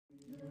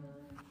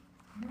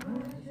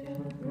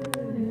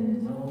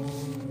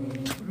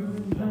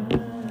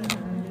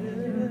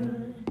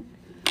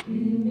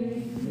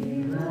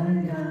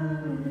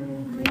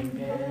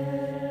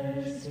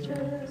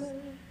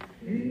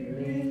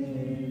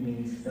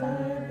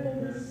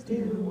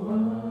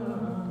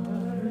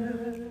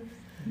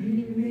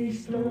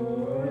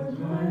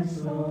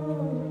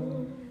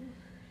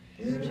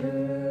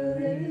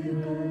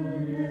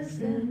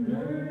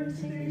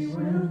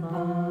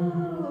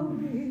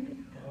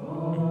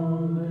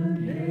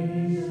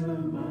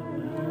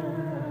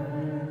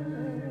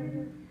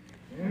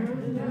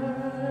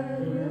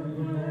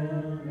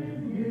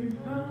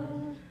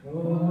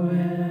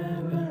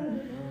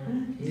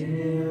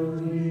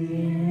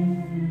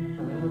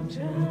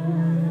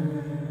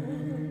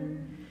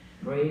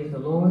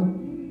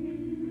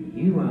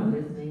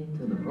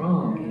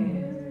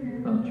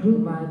True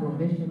Bible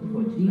Mission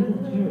for Jesus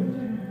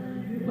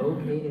Church,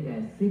 located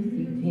at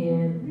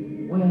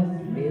 6010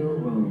 West Mill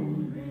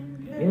Road,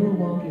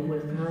 Milwaukee,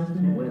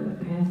 Wisconsin, where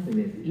the pastor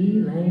is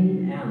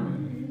Elaine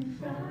Allen.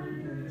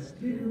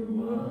 Still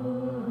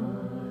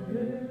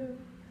water,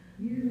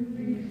 you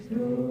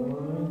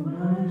restore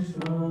my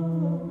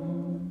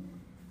soul.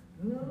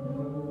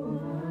 Though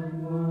I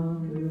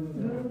walk through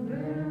the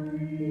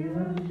valley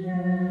of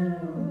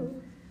shadows,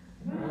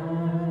 I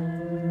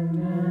will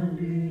not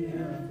be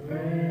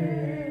afraid.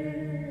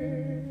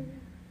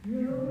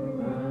 Your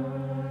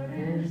rod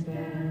and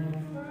staff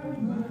are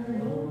my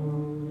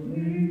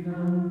only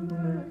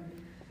comfort,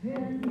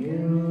 and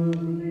you'll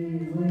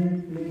be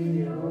with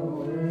me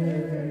always.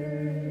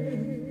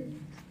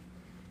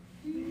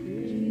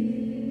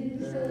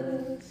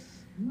 Jesus,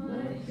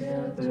 my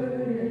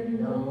shepherd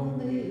and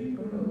only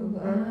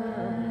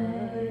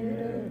provider,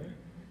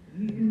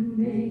 you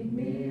make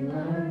me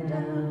lie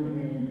down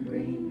in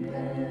green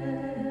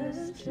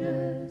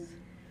pastures.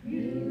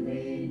 You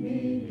lead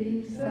me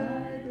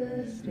beside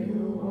the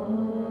still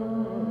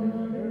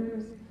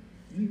waters.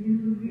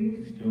 You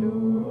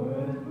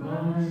restore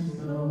my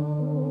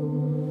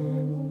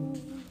soul.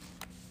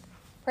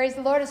 Praise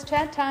the Lord, it's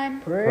chat time.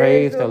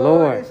 Praise the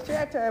Lord. It's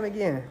chat time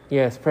again.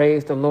 Yes,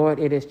 praise the Lord.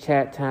 It is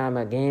chat time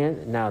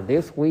again. Now,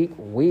 this week,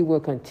 we will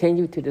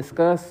continue to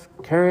discuss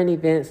current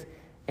events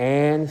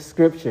and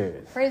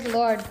scriptures. Praise the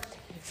Lord.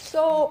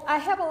 So I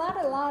have a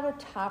lot of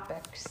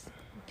topics.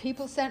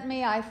 People sent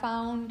me, I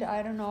found,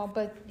 I don't know,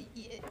 but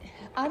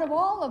out of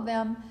all of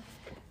them,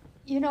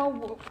 you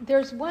know,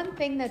 there's one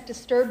thing that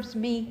disturbs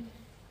me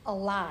a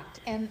lot.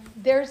 And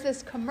there's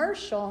this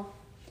commercial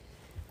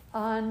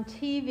on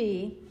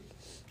TV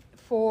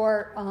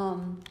for,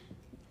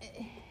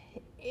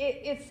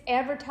 it's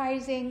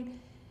advertising,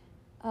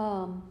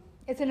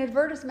 it's an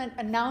advertisement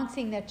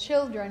announcing that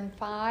children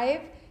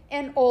 5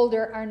 and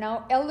older are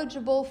now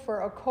eligible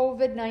for a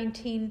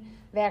COVID-19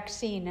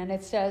 vaccine. And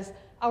it says,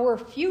 our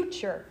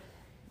future,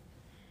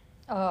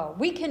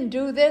 we can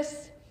do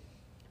this,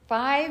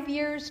 5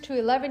 years to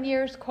 11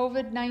 years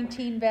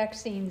COVID-19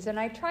 vaccines. And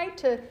I tried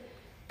to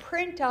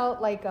print out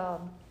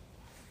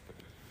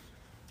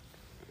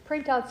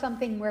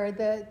something where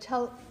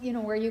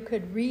where you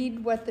could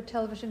read what the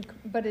television,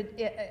 but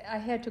I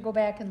had to go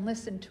back and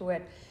listen to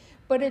it.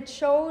 But it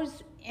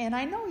shows, and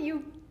I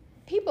know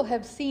people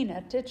have seen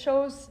it. It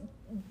shows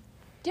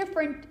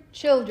different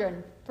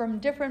children from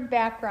different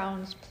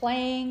backgrounds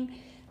playing.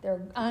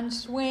 They're on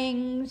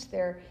swings.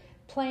 They're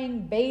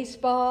playing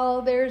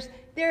baseball.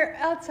 They're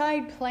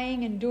outside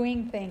playing and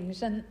doing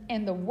things.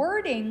 And the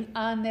wording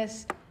on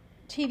this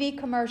TV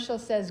commercial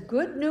says,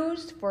 "Good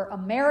news for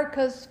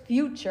America's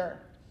future.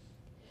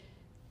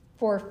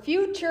 For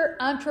future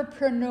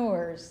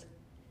entrepreneurs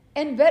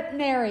and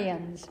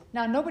veterinarians."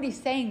 Now, nobody's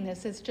saying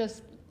this. It's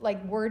just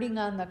like wording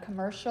on the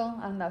commercial,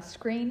 on the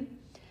screen.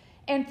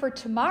 "And for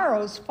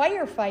tomorrow's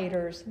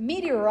firefighters,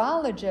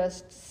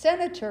 meteorologists,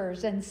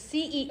 senators, and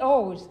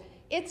CEOs,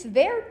 it's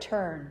their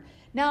turn.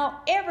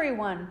 Now,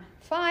 everyone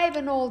 5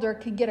 and older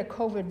can get a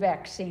COVID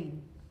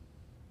vaccine."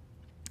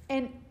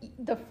 And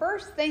the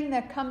first thing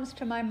that comes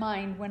to my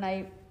mind when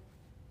I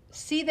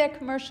see that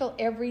commercial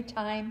every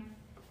time,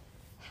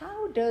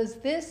 how does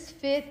this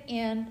fit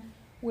in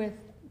with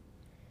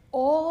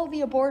all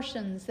the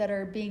abortions that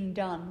are being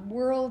done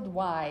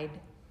worldwide?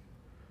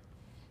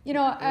 You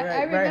know, I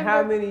remember... Right.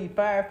 How many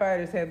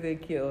firefighters have they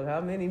killed?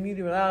 How many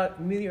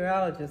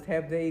meteorologists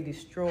have they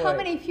destroyed? How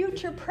many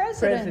future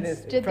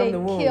presidents did from they the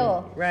womb?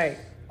 kill? Right.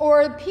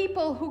 Or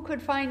people who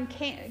could find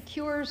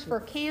cures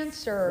for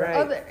cancer,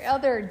 Right.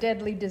 other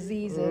deadly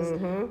diseases,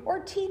 Mm-hmm. or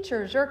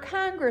teachers, or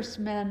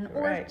congressmen,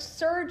 or Right.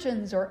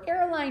 surgeons, or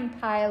airline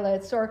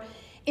pilots, or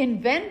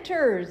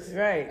inventors.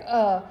 Right.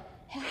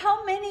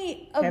 How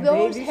many of Have they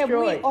those have we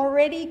destroyed?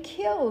 already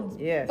killed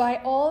Yes.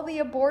 by all the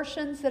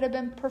abortions that have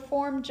been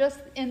performed just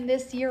in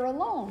this year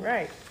alone?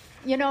 Right.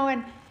 You know,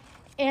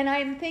 and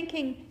I'm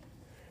thinking,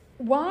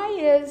 why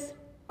is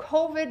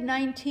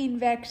COVID-19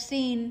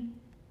 vaccine,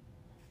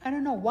 I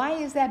don't know, why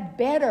is that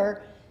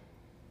better?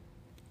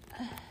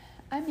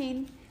 I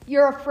mean,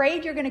 you're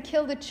afraid you're going to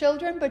kill the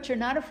children, but you're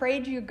not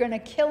afraid you're going to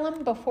kill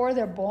them before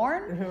they're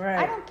born? Right.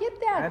 I don't get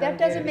that. I That don't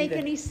get doesn't it make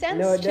either. any sense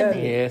No, it to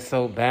doesn't. me. Yeah, it's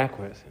so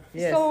backwards.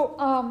 Yes. So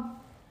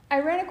I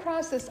ran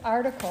across this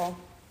article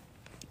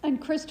on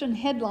Christian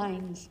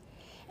Headlines,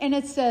 and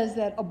it says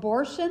that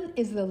abortion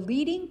is the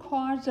leading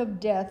cause of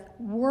death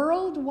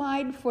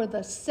worldwide for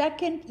the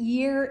 2nd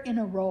year in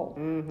a row.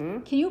 Mm-hmm.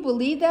 Can you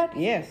believe that?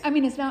 Yes. I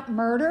mean, it's not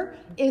murder,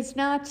 it's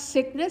not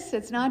sickness,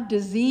 it's not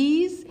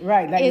disease.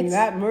 Right. Like It's-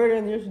 not murder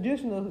in the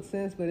traditional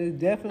sense, but it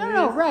definitely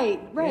No, is.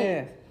 right.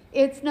 Yes.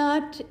 It's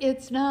not,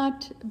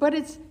 but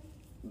it's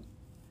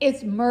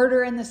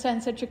murder in the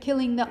sense that you're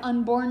killing the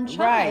unborn child.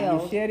 Right.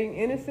 You're shedding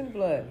innocent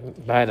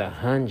blood. By the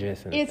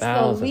hundreds and It's the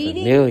thousands and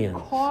leading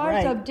millions. cause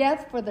Right. of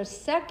death for the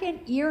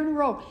 2nd year in a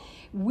row.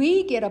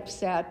 We get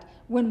upset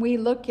when we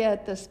look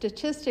at the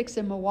statistics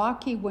in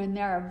Milwaukee when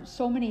there are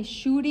so many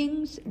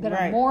shootings that are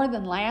Right. more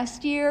than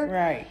last year.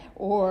 Right.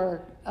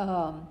 Or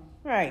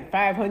Right,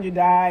 500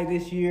 died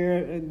this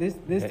year. This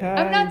time.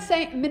 I'm not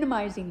saying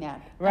minimizing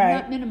that. Right. I'm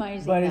not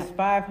minimizing but that. it's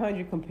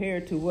 500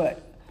 compared to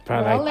what?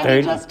 Probably Well, like let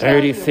me 30, just tell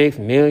you. 36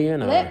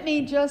 million. Or, Let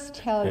me just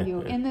tell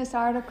you, in this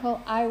article,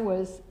 I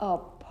was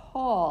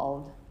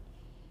appalled.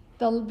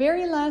 The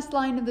very last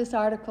line of this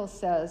article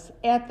says,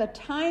 at the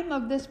time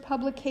of this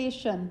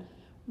publication,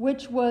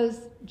 which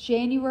was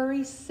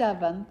January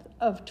 7th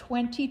of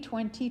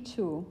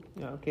 2022,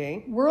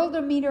 Okay.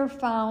 Worldometer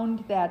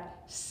found that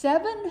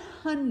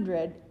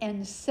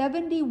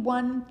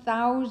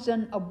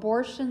 771,000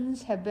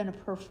 abortions have been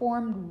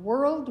performed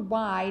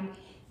worldwide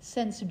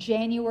since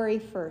January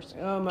 1st.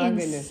 Oh, my in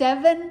goodness.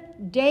 7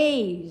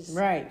 days.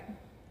 Right.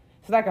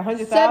 It's like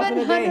 100,000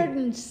 a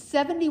day.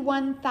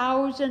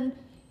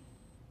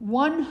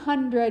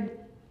 771,100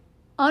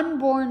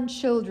 unborn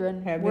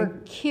children Have were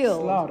been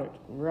killed. slaughtered.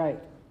 Right.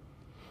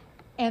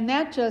 And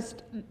that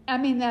just, I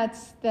mean,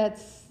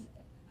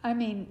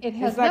 it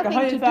has It's like nothing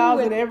to do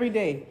 100,000 with, every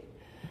day.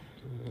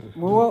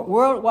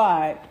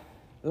 Worldwide,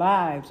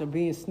 lives are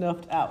being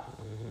snuffed out.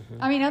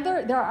 I mean,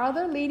 there are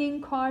other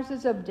leading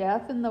causes of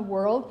death in the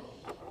world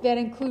that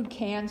include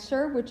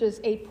cancer, which is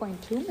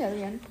 8.2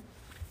 million,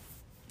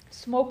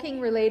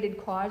 smoking-related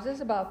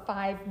causes, about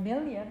 5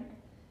 million,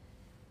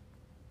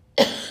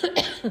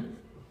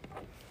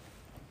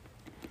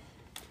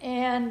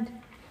 and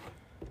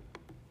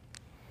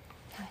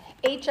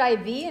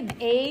HIV and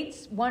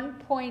AIDS,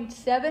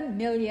 1.7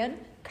 million,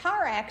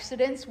 car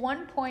accidents,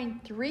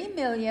 1.3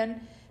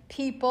 million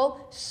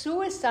people,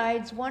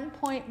 suicides,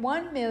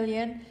 1.1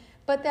 million,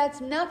 but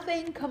that's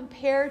nothing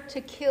compared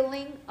to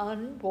killing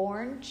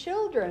unborn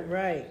children.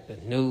 Right. the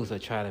news will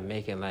try to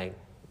make it like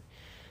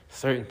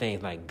certain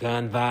things like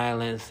gun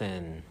violence,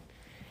 and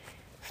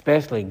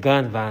especially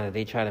gun violence.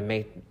 They try to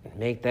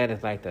make that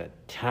as like the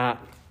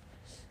top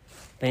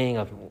thing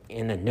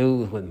in the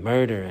news with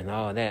murder and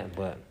all that,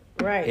 but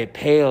Right. it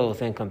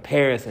pales in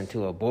comparison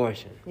to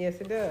abortion. Yes,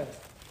 it does.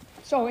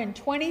 So in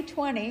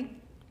 2020,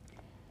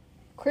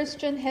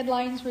 Christian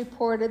Headlines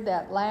reported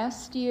that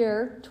last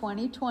year,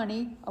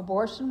 2020,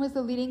 abortion was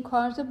the leading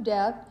cause of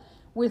death,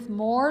 with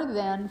more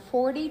than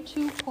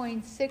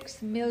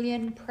 42.6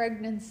 million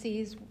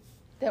pregnancies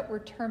that were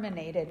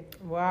terminated.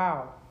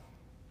 Wow.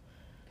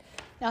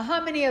 Now,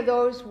 how many of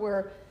those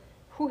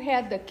who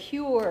had the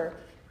cure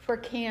for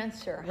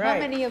cancer? How Right.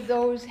 many of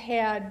those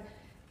had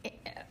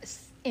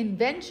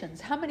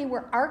inventions? How many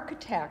were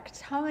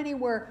architects? How many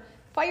were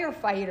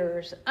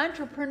firefighters,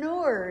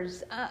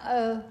 entrepreneurs,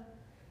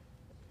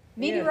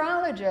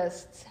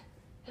 meteorologists?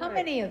 How Right.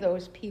 many of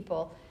those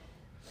people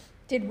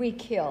did we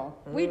kill?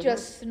 We Mm-hmm.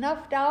 just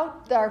snuffed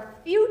out our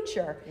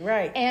future.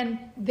 Right. And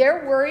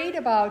they're worried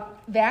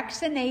about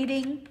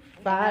vaccinating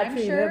 5 I'm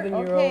to sure,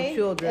 11-year-old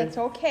children. It's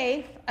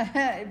okay.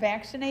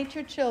 Vaccinate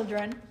your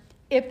children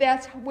if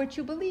that's what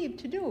you believe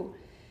to do.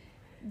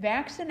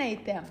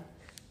 Vaccinate them.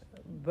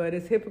 But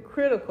it's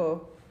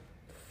hypocritical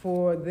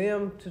for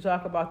them to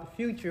talk about the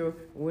future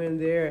when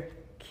they're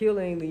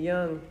killing the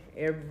young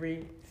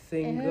every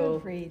single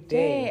Every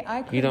day.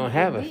 I couldn't You don't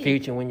have a believe.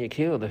 future when you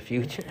kill the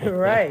future.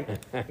 Right.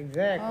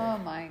 Exactly. Oh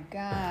my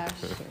gosh.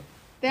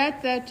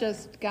 That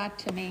just got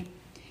to me.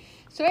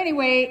 So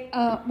anyway,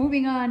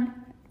 moving on.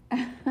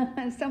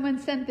 Someone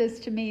sent this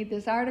to me,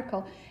 this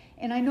article.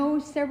 And I know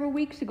several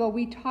weeks ago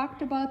we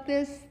talked about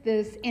this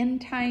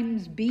end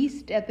times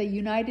beast at the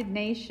United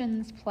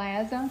Nations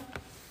Plaza.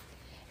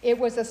 It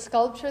was a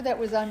sculpture that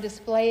was on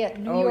display at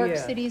New York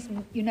yeah. City's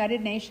United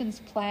Nations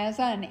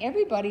Plaza, and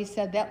everybody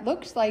said that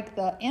looks like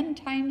the end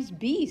times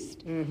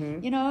beast.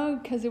 Mm-hmm. You know,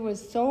 because it was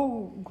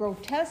so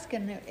grotesque,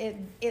 and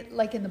it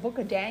like in the book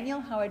of Daniel,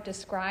 how it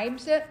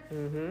describes it,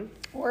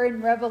 Mm-hmm. or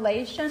in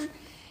Revelation.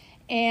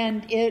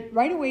 And it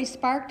right away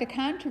sparked a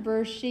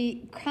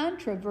controversy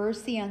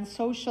on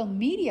social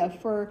media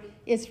for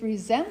its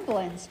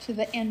resemblance to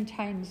the end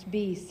times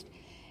beast.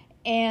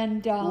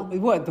 And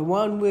What, the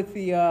one with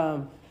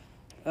the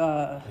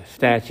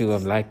Statue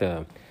of like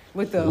the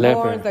leopard.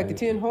 horns, like the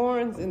 10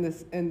 horns and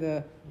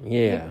the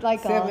Yeah. looked like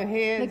 7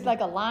 heads. looked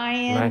like a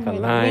lion, Like a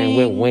with lion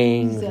with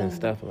wings and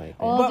stuff like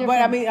that. all But I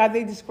different- mean, are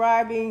they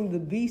describing the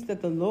beast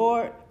that the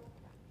Lord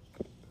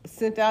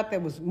sent out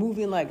that was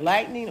moving like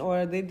lightning,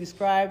 or are they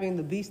describing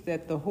the beast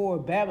that the whore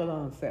of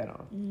Babylon sat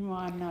on? Well,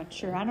 I'm not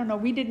sure. I don't know.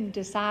 We didn't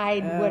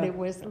decide what it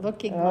was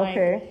looking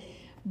okay. like.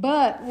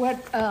 But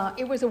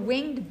it was a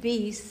winged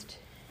beast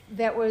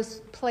that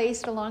was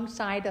placed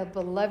alongside of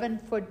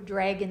 11-foot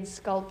dragon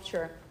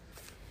sculpture.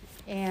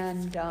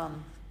 And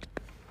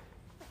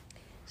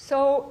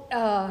so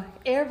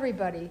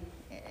everybody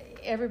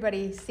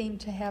seemed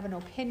to have an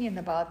opinion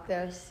about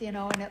this, you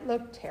know, and it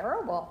looked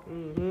terrible.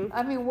 Mm-hmm.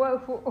 I mean,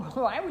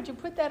 why would you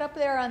put that up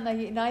there on the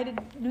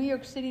New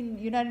York City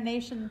United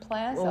Nations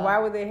Plaza? Well, why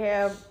would they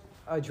have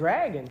a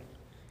dragon?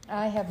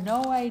 I have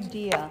no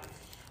idea.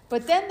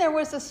 But then there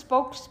was a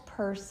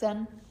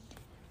spokesperson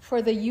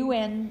for the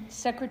UN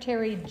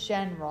Secretary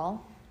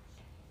General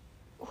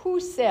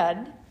who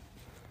said,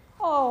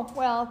 oh,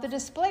 well, the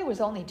display was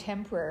only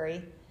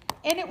temporary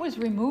and it was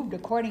removed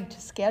according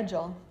to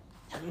schedule.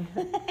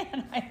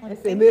 And I don't They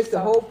think missed so.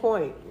 the whole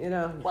point, you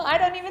know. Well, I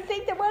don't even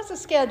think there was a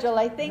schedule.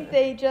 I think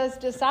they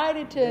just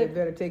decided They to.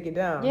 better take it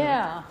down.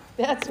 Yeah,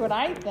 that's what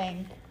I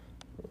think.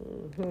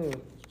 Hmm.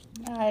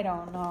 I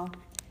don't know.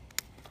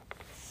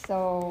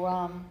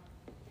 So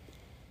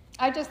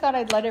I just thought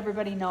I'd let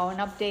everybody know an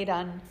update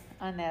on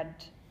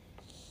that.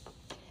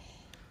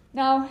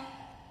 Now,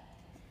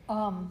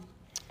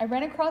 I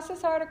ran across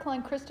this article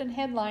in Christian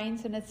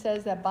Headlines, and it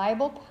says that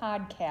Bible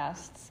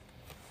podcasts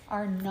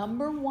are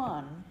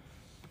 #1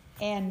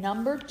 and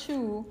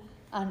 #2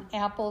 on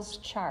Apple's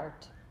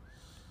chart.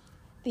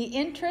 The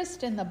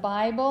interest in the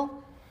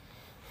Bible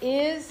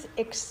is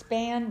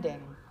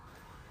expanding.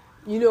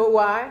 You know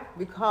why?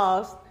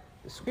 Because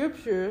the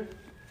Scripture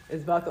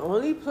is about the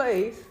only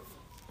place,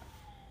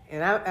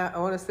 and I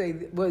want to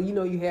say, well, you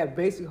know, you have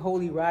basic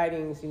holy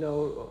writings, you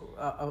know,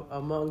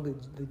 among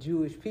the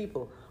Jewish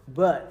people.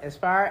 But as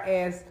far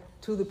as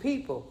to the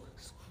people,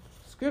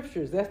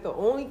 Scriptures, that's the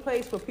only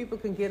place where people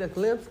can get a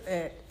glimpse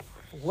at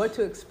what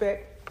to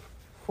expect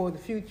for the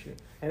future,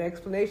 an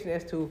explanation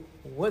as to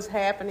what's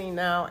happening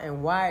now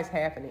and why it's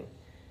happening.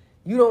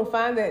 You don't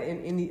find that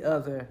in any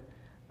other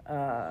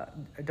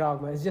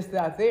dogma. It's just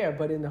out there.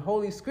 But in the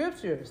Holy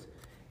Scriptures,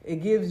 it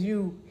gives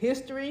you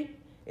history,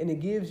 and it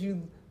gives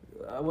you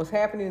what's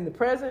happening in the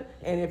present,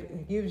 and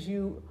it gives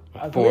you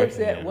a glimpse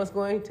at what's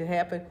going to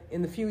happen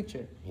in the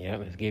future. Yeah,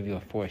 let's give you a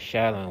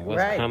foreshadowing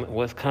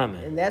what's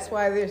coming. And that's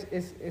why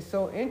it's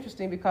so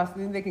interesting, because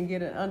then they can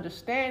get an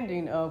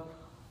understanding of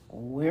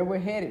where we're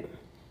headed.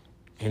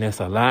 And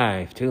it's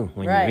alive, too,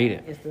 when you read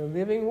it. It's the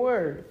living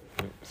word.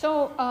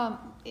 So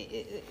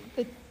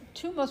the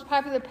two most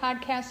popular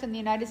podcasts in the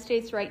United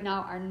States right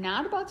now are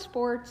not about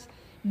sports,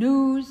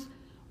 news,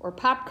 or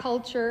pop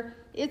culture.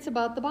 It's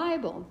about the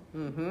Bible.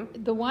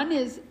 Mm-hmm. The one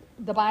is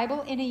The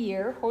Bible in a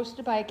Year,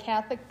 hosted by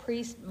Catholic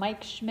priest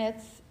Mike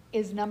Schmitz,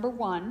 is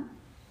 #1.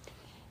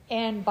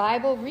 And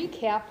Bible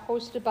Recap,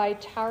 hosted by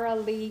Tara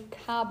Lee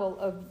Cobble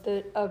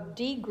of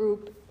D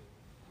Group,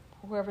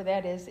 whoever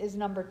that is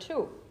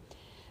 #2.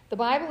 The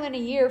Bible in a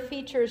Year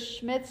features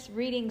Schmitz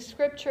reading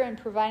scripture and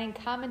providing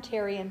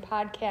commentary in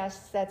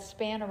podcasts that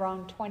span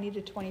around 20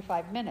 to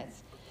 25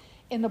 minutes.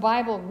 In the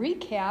Bible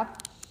Recap,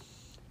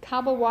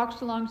 Cobble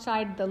walks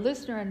alongside the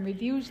listener and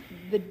reviews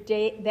that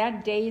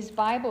day's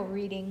Bible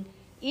reading.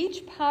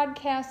 Each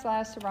podcast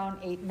lasts around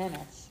 8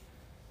 minutes.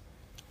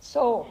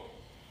 So,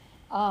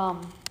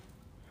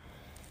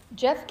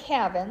 Jeff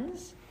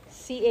Cavins,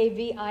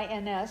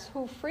 Cavins,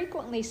 who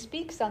frequently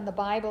speaks on the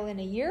Bible in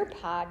a Year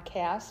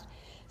podcast,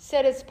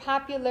 said its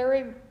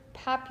popularly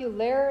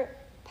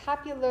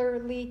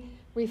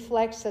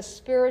reflects a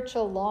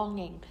spiritual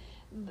longing.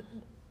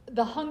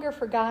 The hunger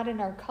for God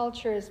in our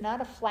culture is not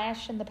a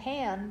flash in the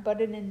pan,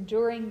 but an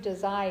enduring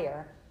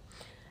desire.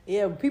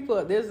 Yeah,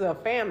 people, there's a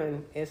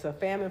famine. It's a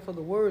famine for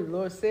the word. The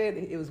Lord said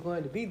it was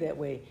going to be that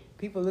way.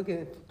 People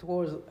looking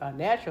towards a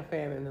natural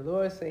famine. The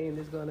Lord is saying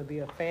there's going to be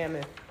a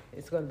famine.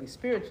 It's going to be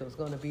spiritual. It's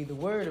going to be the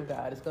word of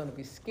God. It's going to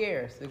be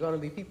scarce. There are going to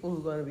be people who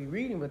are going to be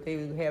reading, but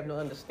they have no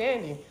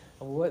understanding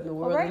of what in the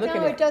world they're looking at.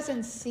 Right now, it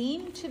doesn't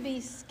seem to be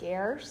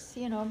scarce,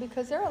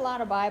 because there are a lot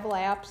of Bible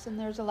apps and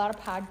there's a lot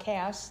of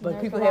podcasts. But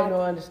people have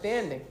no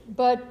understanding.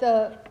 But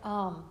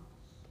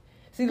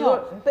See, no,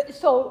 Lord, but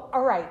so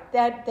all right,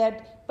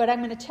 but I'm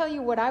going to tell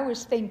you what I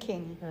was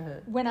thinking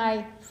when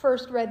I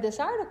first read this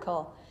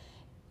article,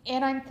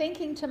 and I'm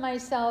thinking to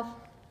myself,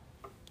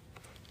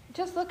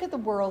 just look at the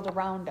world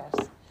around us.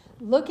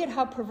 Look at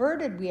how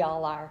perverted we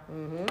all are.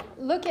 Mm-hmm.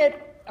 Look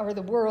at, or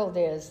the world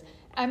is.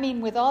 I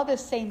mean, with all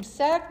this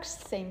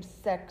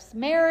same-sex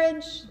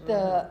marriage,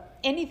 the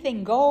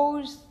anything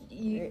goes.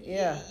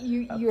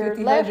 You're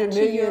left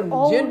to your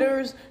own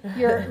genders.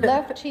 You're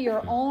left to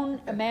your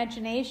own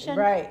imagination.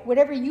 Right.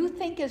 Whatever you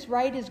think is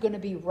right is going to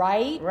be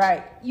right.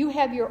 Right. You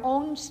have your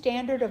own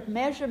standard of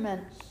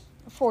measurement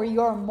for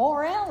your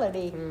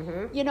morality.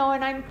 Mm-hmm.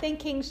 And I'm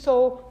thinking,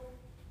 so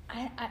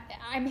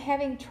I'm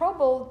having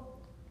trouble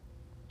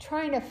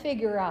trying to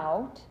figure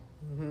out.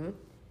 Mm-hmm.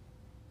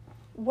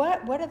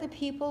 What are the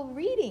people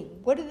reading?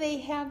 What do they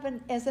have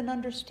as an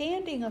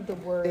understanding of the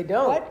word? They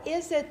don't. What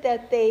is it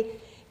that they,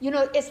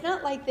 it's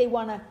not like they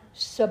want to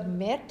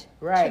submit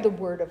to the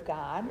word of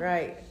God.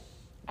 Right.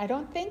 I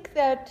don't think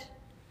that,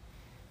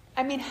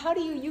 how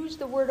do you use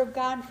the word of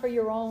God for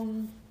your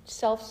own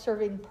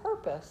self-serving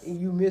purpose?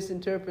 You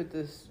misinterpret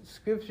the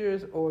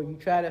scriptures, or you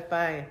try to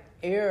find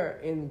error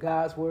in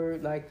God's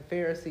word, like the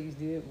Pharisees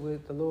did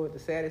with the Lord, the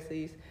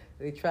Sadducees.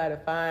 They try to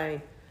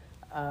find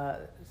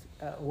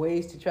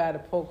ways to try to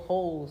poke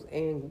holes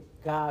in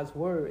God's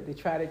word. They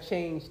try to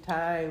change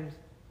times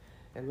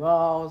and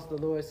laws, the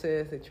Lord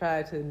says. They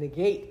try to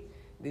negate.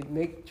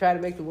 Try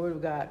to make the word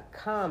of God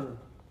common.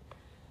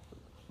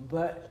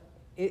 But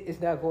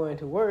it's not going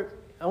to work.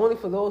 Only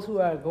for those who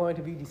are going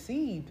to be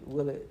deceived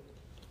will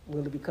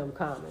it become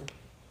common.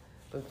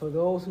 But for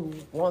those who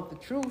want the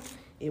truth,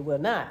 it will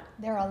not.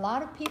 There are a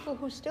lot of people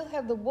who still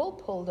have the wool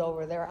pulled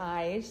over their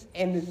eyes.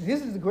 And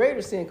this is the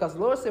greater sin, because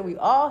the Lord said we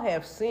all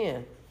have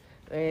sinned.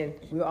 And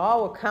we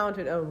all were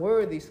counted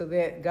unworthy so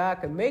that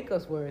God could make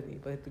us worthy.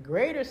 But the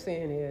greater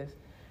sin is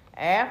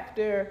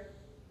after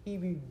he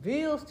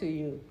reveals to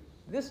you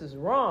this is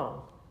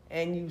wrong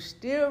and you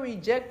still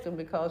reject him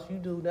because you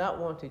do not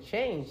want to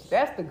change.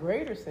 That's the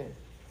greater sin.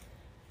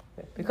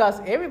 Because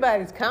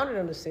everybody's counted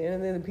under sin,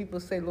 and then the people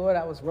say, Lord,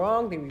 I was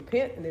wrong. They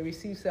repent and they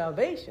receive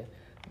salvation.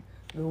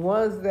 The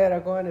ones that are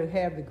going to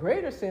have the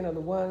greater sin are the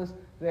ones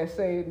that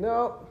say,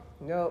 no,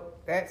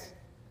 that's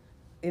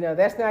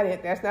not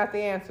it. That's not the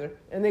answer.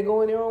 And they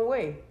go in their own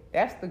way.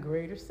 That's the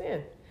greater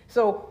sin.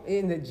 So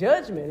in the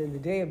judgment, in the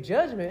day of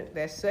judgment,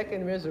 that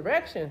second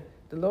resurrection,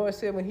 the Lord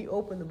said when he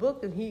opened the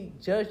book and he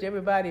judged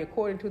everybody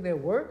according to their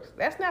works,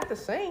 that's not the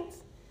saints.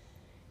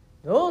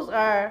 Those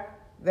are,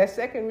 that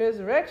second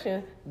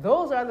resurrection,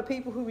 those are the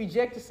people who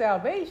rejected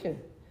salvation.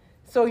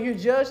 So you're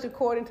judged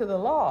according to the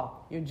law.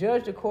 You're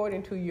judged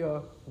according to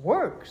your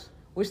works,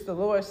 which the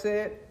Lord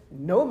said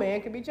no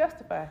man can be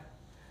justified.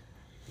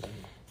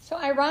 So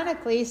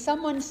ironically,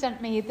 someone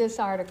sent me this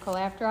article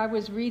after I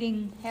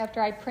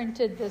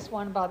printed this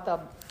one about the,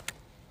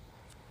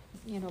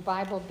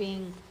 Bible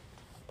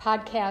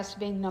podcast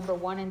being number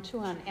 1 and 2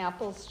 on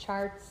Apple's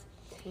charts.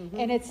 Mm-hmm.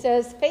 And it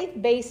says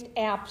faith-based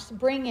apps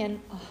bring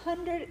in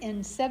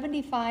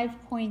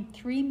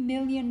 $175.3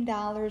 million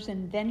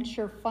in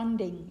venture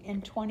funding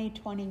in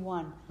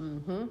 2021.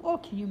 Mm-hmm. Oh,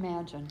 can you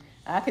imagine?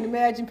 I can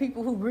imagine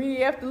people who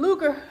greedy after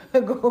lucre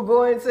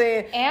go and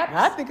saying,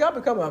 I think I'll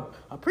become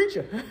a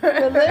preacher.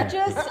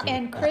 Religious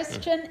and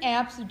Christian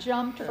apps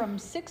jumped from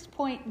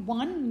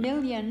 $6.1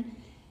 million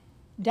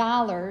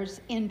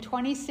in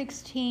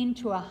 2016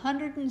 to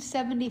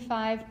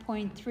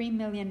 $175.3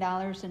 million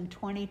in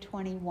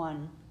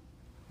 2021.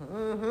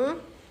 Mm-hmm.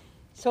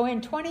 So in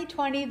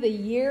 2020, the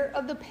year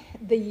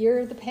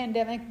the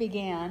pandemic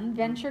began,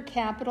 venture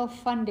capital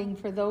funding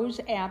for those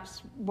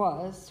apps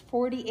was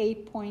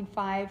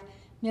 $48.5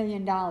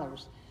 million.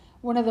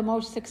 One of the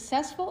most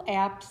successful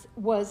apps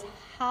was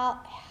Hallow,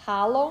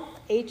 Hallow,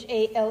 which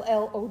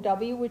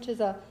is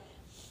a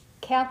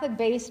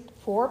Catholic-based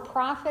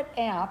for-profit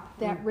app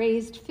that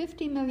raised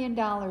 $50 million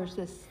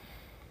this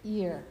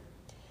year.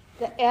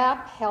 The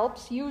app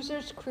helps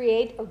users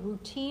create a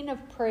routine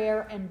of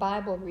prayer and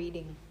Bible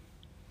reading.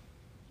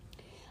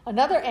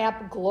 Another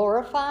app,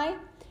 Glorify,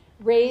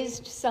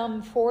 raised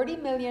some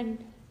 $40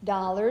 million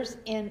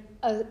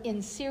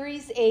in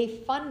Series A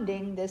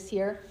funding this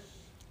year.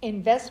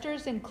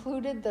 Investors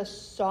included the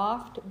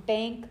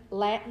SoftBank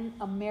Latin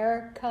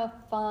America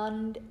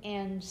Fund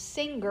and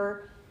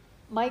singer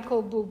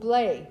Michael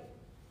Bublé.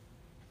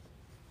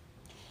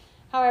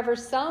 However,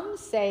 some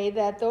say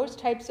that those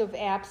types of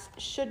apps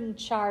shouldn't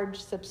charge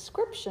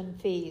subscription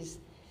fees.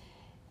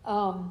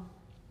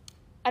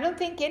 I don't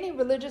think any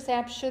religious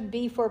app should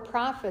be for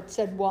profit,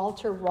 said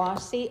Walter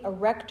Rossi, a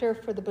rector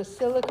for the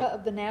Basilica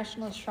of the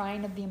National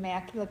Shrine of the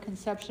Immaculate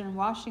Conception in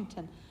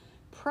Washington.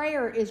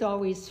 Prayer is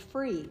always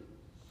free.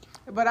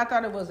 But I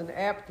thought it was an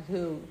app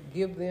to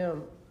give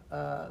them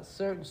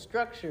certain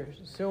structures,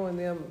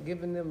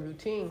 giving them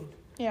routine.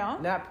 Yeah.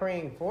 Not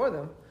praying for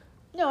them.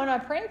 No,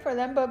 not praying for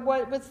them, but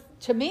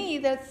to me,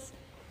 that's,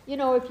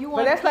 if you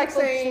want. But that's like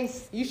saying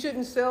you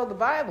shouldn't sell the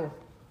Bible.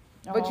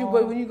 But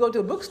when you go to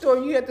a bookstore,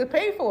 you have to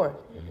pay for it.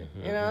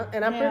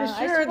 And I'm pretty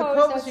sure the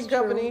publishing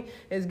company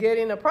is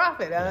getting a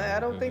profit. I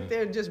don't think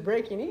they're just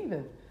breaking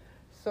even.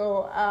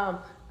 So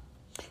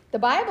the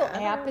Bible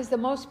app is the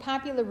most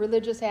popular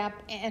religious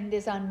app and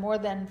is on more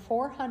than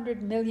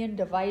 400 million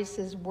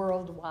devices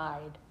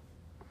worldwide.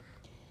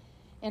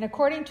 And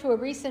according to a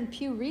recent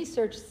Pew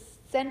Research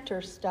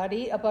Center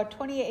study, about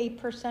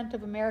 28%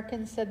 of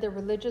Americans said their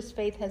religious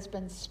faith has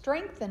been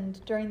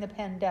strengthened during the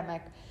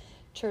pandemic.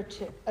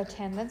 Church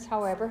attendance,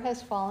 however,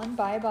 has fallen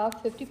by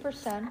about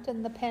 50%,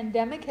 and the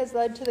pandemic has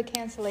led to the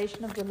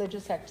cancellation of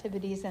religious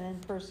activities and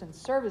in-person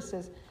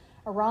services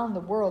around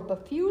the world.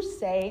 But few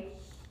say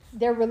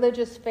their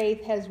religious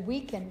faith has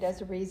weakened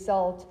as a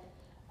result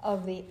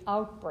of the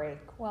outbreak.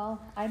 Well,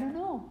 I don't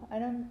know. I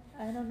don't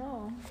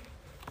know.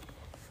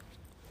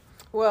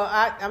 Well,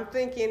 I'm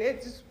thinking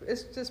it's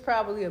just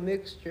probably a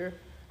mixture,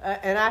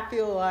 and I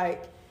feel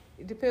like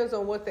it depends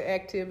on what the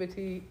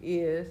activity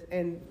is,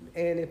 and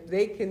if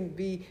they can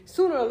be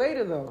sooner or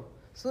later,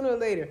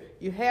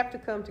 you have to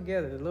come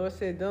together. The Lord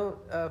said, "Don't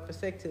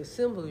forsake to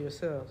assemble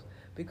yourselves,"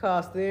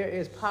 because there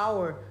is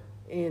power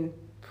in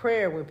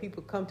prayer when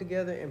people come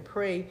together and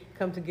pray,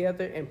 come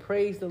together and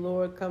praise the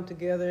Lord, come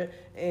together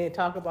and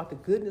talk about the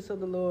goodness of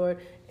the Lord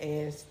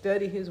and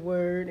study His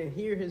Word and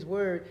hear His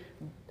Word.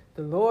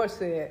 The Lord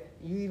said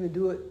you even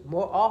do it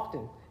more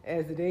often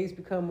as the days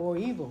become more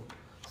evil.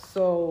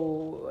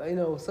 So,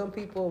 some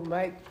people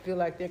might feel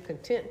like they're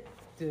content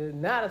to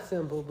not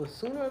assemble, but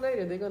sooner or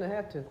later they're going to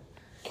have to.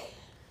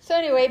 So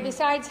anyway,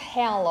 besides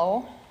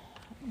Hallow,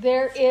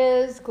 there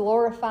is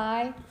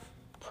Glorify,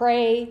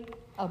 Pray,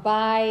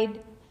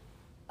 Abide,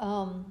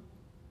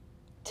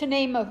 to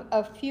name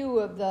a few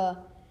of the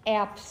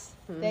apps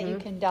that you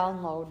can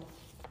download.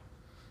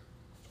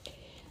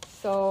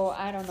 So,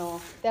 I don't know.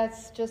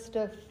 That's just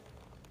a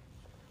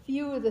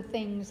few of the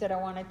things that I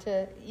wanted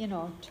to,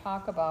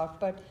 talk about.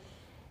 But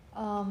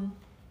I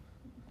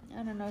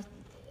don't know.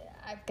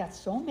 I've got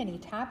so many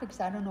topics.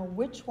 I don't know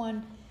which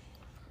one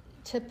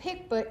to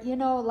pick. But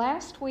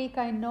last week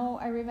I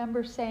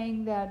remember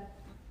saying that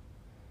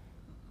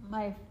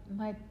I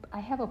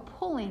have a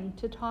pulling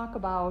to talk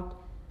about.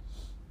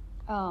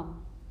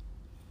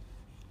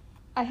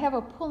 I have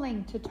a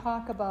pulling to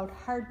talk about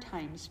hard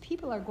times.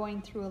 People are going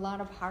through a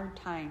lot of hard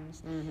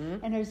times,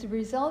 and as a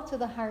result of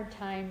the hard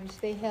times,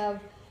 they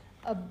have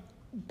a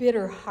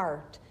bitter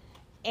heart,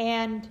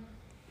 and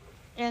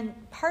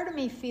part of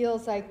me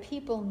feels like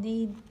people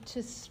need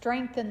to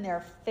strengthen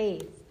their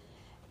faith,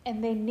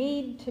 and they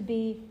need to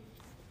be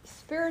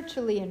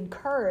spiritually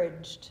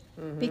encouraged,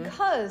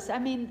 because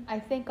I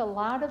think a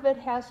lot of it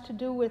has to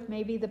do with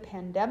maybe the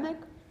pandemic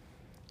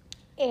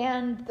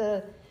and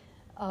the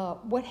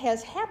what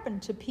has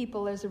happened to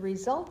people as a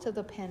result of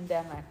the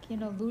pandemic,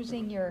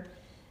 losing your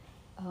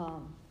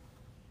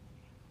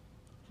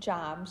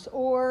jobs,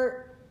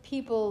 or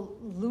people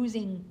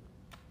losing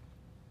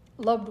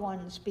loved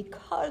ones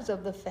because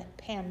of the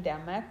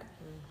pandemic.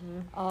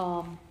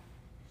 I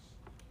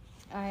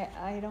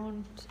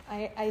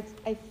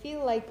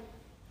feel like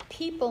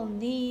people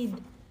need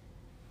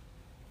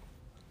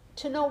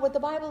to know what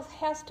the Bible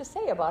has to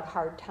say about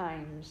hard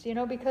times,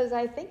 because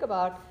I think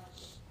about...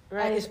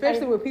 Right,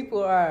 especially when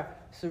people are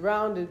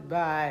surrounded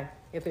by,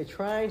 if they're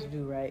trying to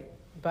do right,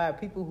 by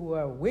people who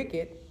are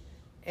wicked,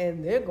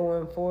 and they're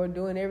going forward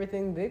doing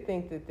everything they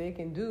think that they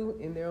can do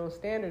in their own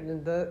standard,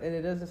 and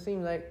it doesn't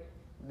seem like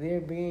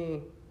they're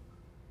being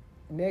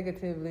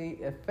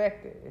negatively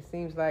affected. It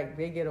seems like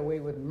they get away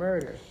with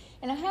murder.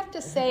 And I have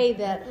to say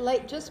that,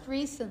 like just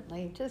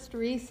recently,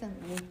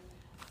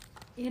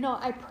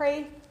 I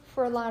pray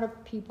for a lot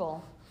of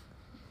people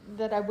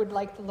that I would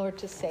like the Lord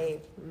to save,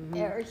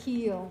 or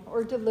heal,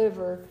 or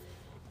deliver,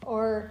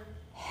 or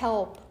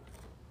help,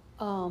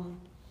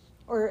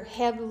 or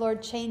have the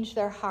Lord change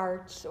their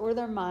hearts or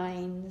their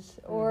minds,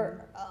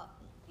 or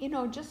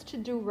just to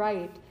do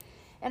right.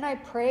 And I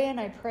pray and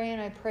I pray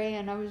and I pray.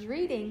 And I was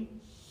reading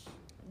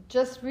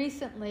just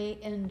recently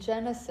in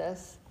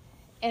Genesis,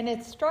 and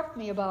it struck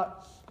me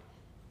about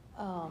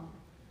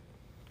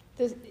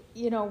this.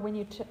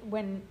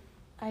 When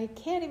I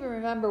can't even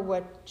remember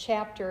what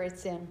chapter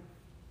it's in.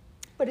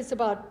 But it's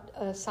about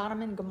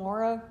Sodom and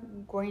Gomorrah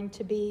going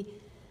to be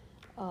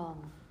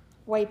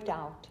wiped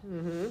out.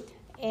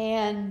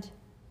 And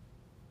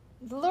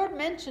the Lord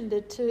mentioned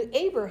it to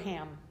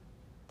Abraham,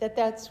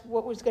 that's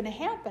what was going to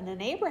happen.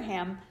 And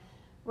Abraham,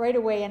 right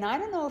away, and I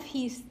don't know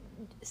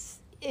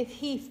if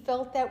he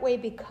felt that way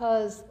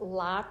because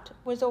Lot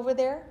was over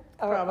there,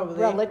 Probably. a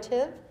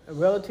relative. A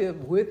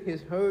relative with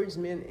his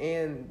herdsmen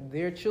and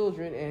their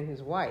children and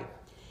his wife.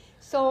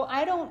 So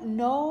I don't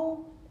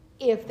know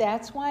if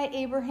that's why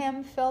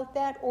Abraham felt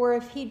that, or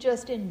if he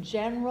just in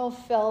general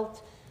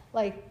felt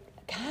like,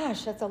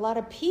 gosh, that's a lot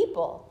of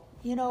people,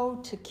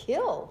 to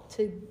kill,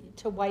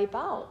 to wipe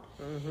out.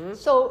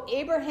 So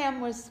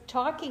Abraham was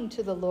talking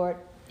to the Lord,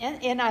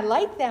 and I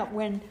like that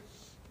when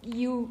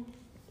you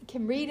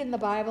can read in the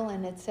Bible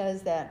and it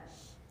says that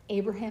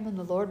Abraham and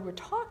the Lord were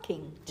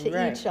talking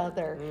to each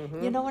other,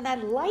 and I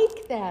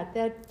like that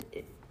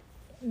it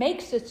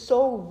makes it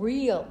so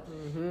real,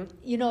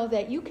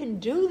 that you can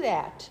do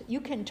that.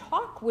 You can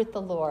talk with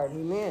the Lord.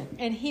 Amen.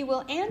 And he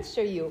will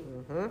answer you.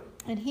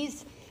 And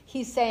he's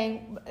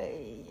saying,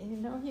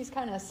 he's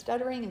kind of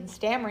stuttering and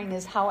stammering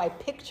is how I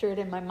picture it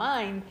in my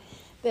mind,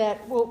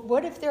 that, well,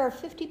 what if there are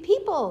 50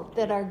 people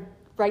that are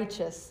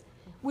righteous?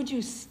 Would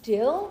you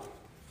still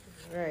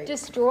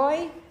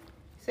destroy?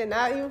 He said,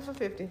 not even for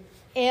 50.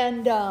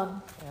 And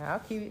I'll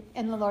keep it.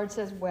 And the Lord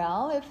says,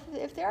 well,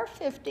 if there are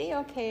 50,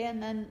 okay.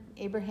 And then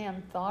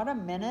Abraham thought a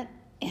minute,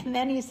 and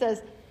then he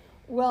says,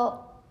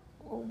 well,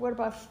 what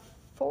about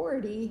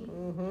 40?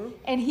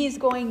 And he's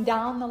going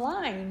down the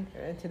line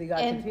Until he got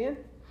to 10?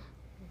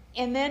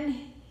 And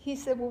then he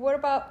said, well, what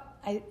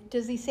about,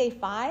 does he say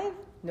 5?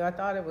 No, I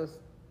thought it was...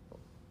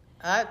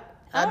 I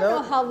don't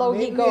know how low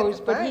he goes,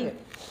 but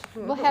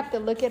we'll have to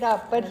look it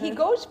up. But he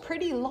goes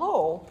pretty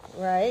low.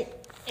 Right.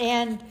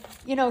 And,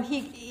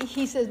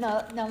 he says,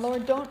 now,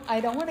 Lord,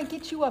 I don't want to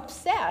get you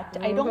upset.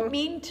 I don't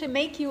mean to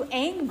make you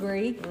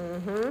angry.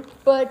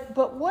 But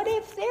what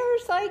if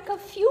there's like a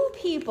few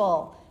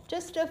people,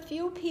 just a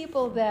few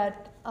people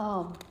that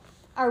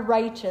are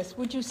righteous?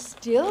 Would you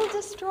still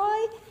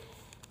destroy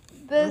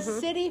the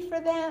city for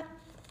that?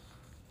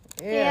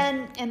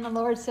 Yeah. And the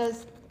Lord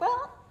says,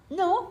 well,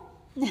 no.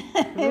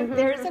 If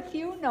there's a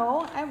few,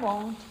 no, I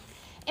won't.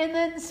 And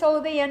then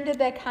so they ended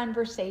that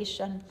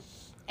conversation.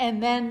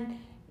 And then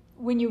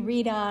when you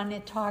read on,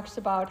 it talks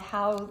about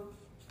how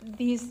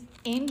these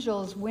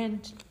angels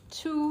went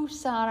to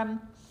Sodom,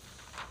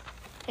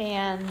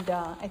 and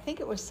I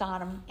think it was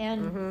Sodom,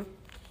 and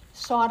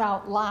sought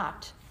out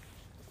Lot,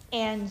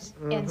 and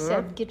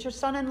said, "Get your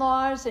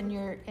son-in-laws and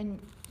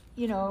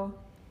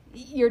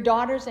your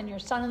daughters and your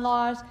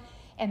son-in-laws."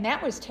 And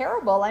that was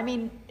terrible. I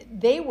mean,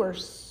 they were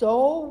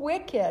so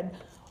wicked.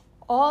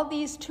 All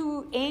these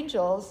two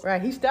angels.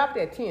 Right, he stopped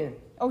at 10.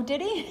 Oh,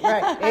 did he?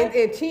 Right,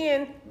 and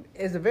 10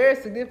 is a very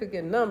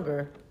significant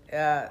number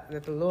that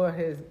the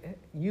Lord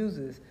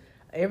uses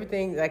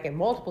everything like a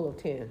multiple of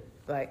 10,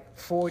 like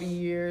 40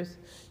 years,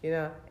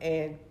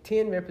 and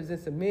 10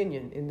 represents a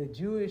minion. In the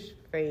Jewish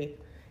faith,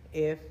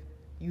 if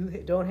you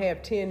don't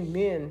have 10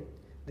 men,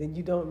 then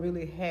you don't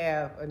really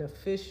have an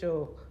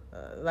official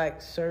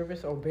like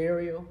service or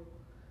burial.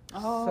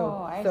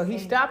 So he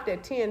stopped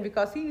at 10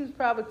 because he was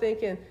probably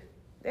thinking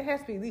there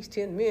has to be at least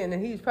 10 men,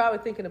 and he was probably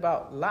thinking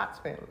about Lot's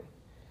family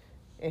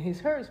and his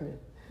herdsmen.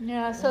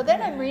 Yeah, so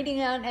then I'm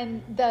reading on,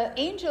 and the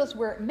angels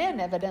were men,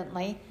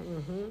 evidently,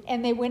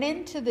 and they went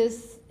into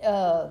this,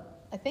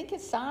 I think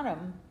it's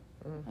Sodom.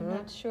 I'm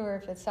not sure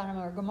if it's Sodom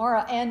or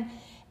Gomorrah, and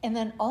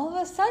then all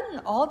of a sudden,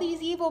 all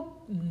these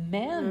evil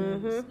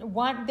men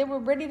they were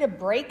ready to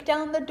break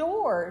down the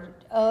door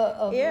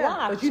of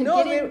Lot but to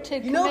get in to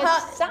commit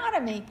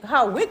sodomy.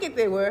 How wicked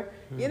they were.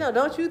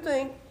 Don't you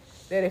think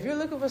that if you're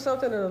looking for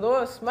something and the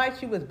Lord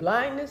smites you with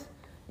blindness,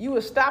 you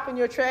would stop in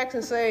your tracks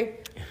and say,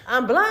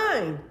 I'm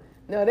blind.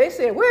 No, they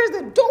said, where's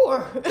the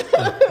door?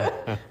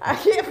 I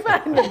can't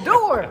find the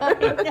door.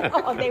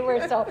 No, they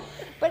were so.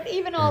 But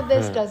even all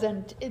this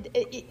doesn't,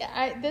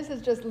 this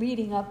is just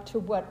leading up to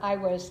what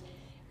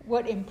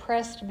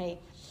impressed me.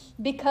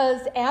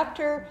 Because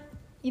after,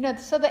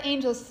 so the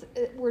angels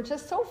were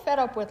just so fed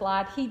up with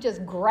Lot, he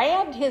just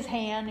grabbed his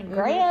hand and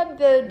grabbed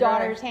the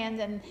daughter's hands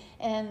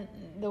and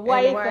the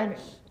wife.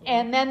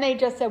 And then they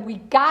just said, we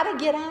got to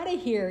get out of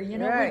here.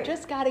 We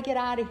just got to get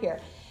out of here.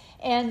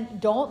 And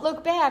don't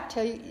look back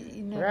till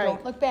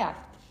don't look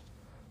back.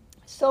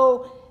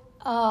 So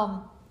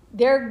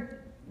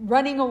they're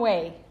running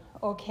away,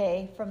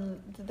 from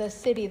the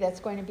city that's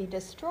going to be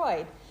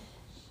destroyed.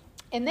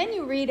 And then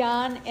you read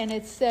on, and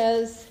it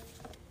says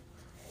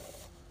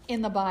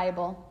in the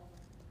Bible,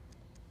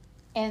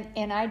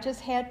 and I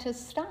just had to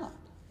stop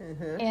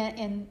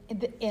and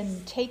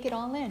take it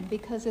all in,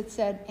 because it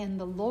said, and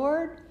the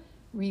Lord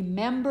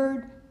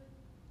remembered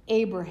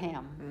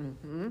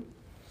Abraham.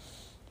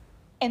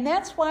 And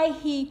that's why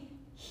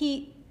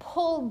he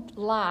pulled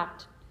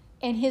Lot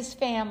and his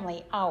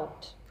family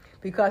out.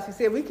 Because he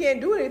said, we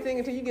can't do anything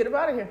until you get him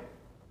out of here.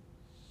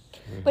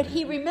 But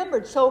he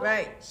remembered.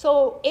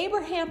 So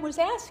Abraham was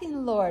asking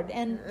the Lord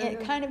and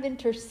kind of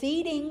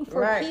interceding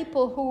for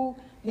people who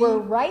were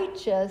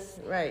righteous.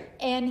 Right.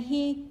 And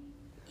he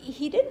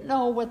didn't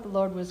know what the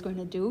Lord was going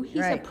to do. He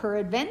said,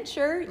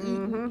 peradventure,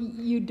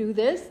 you do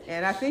this.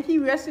 And I think he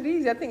rested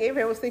easy. I think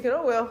Abraham was thinking,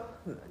 oh, well,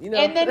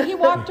 And then he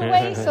walked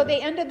away, so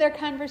they ended their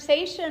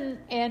conversation.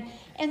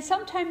 And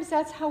sometimes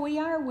that's how we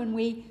are when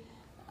we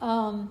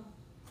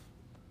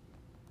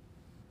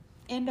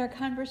end our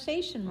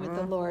conversation with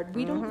the Lord.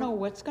 We don't know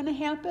what's going to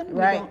happen. We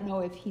don't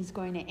know if he's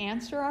going to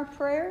answer our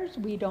prayers.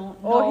 We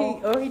don't know.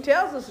 Or he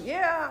tells us,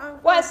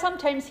 Well,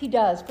 sometimes he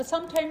does, but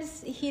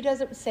sometimes he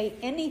doesn't say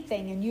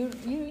anything, and you're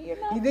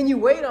not. Then you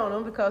wait on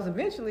him, because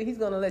eventually he's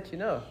going to let you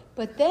know.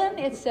 But then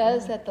it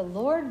says that the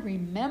Lord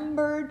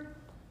remembered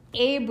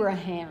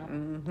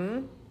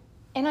Abraham.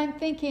 And I'm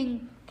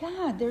thinking,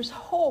 God, there's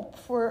hope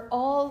for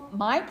all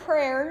my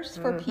prayers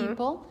for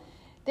people.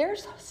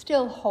 There's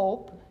still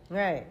hope.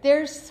 Right.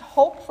 There's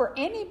hope for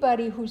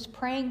anybody who's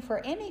praying for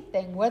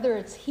anything, whether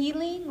it's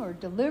healing or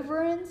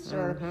deliverance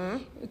or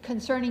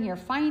concerning your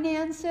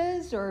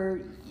finances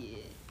or,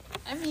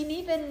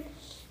 even,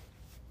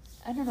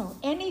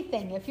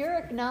 anything. If you're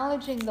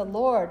acknowledging the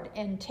Lord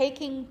and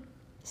taking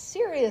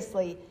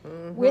seriously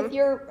with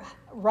your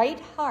right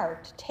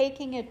heart,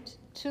 taking it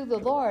to the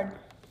Lord.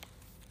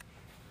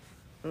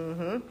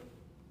 Then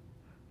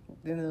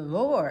the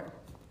Lord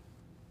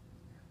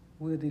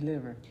will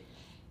deliver.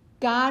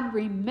 God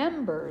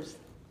remembers.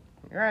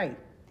 Right.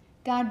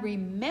 God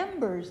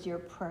remembers your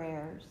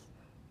prayers.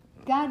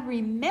 God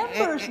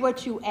remembers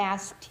what you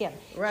asked him.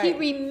 Right. He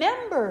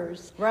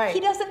remembers. Right. He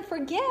doesn't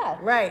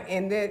forget. Right.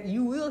 And that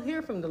you will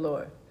hear from the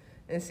Lord.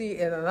 And see,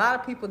 and a lot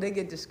of people, they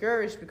get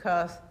discouraged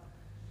because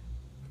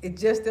it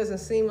just doesn't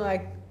seem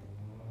like,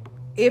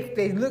 if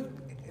they look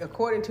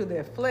according to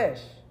their flesh,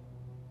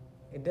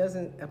 it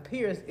doesn't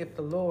appear as if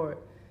the Lord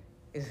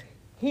is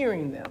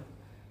hearing them.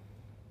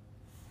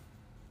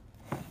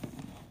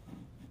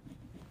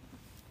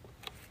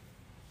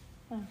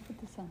 I'll put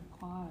this on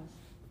pause.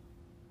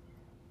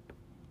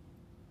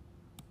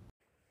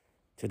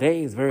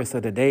 Today's verse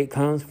of the day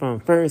comes from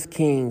 1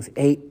 Kings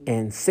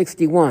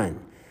 8:61.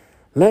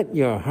 Let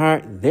your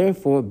heart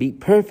therefore be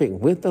perfect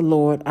with the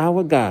Lord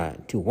our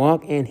God, to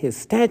walk in his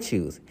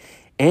statutes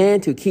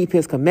and to keep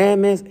his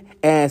commandments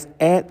as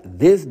at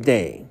this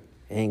day.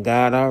 Ain't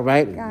God all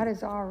right? God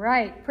is all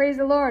right. Praise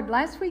the Lord.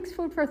 Last week's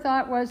food for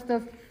thought was,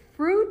 the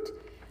fruit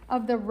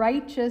of the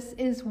righteous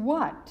is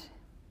what?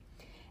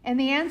 And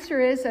the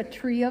answer is a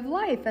tree of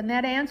life. And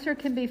that answer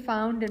can be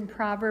found in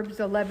Proverbs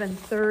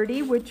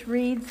 11:30, which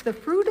reads, the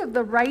fruit of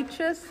the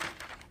righteous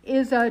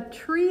is a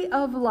tree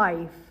of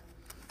life,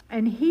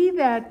 and he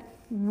that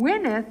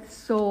winneth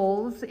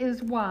souls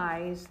is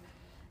wise.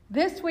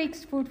 This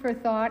week's food for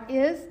thought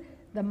is,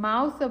 the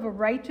mouth of a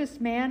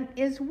righteous man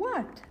is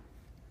what?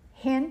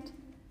 Hint,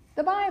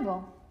 the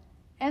Bible.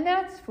 And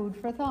that's food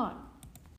for thought.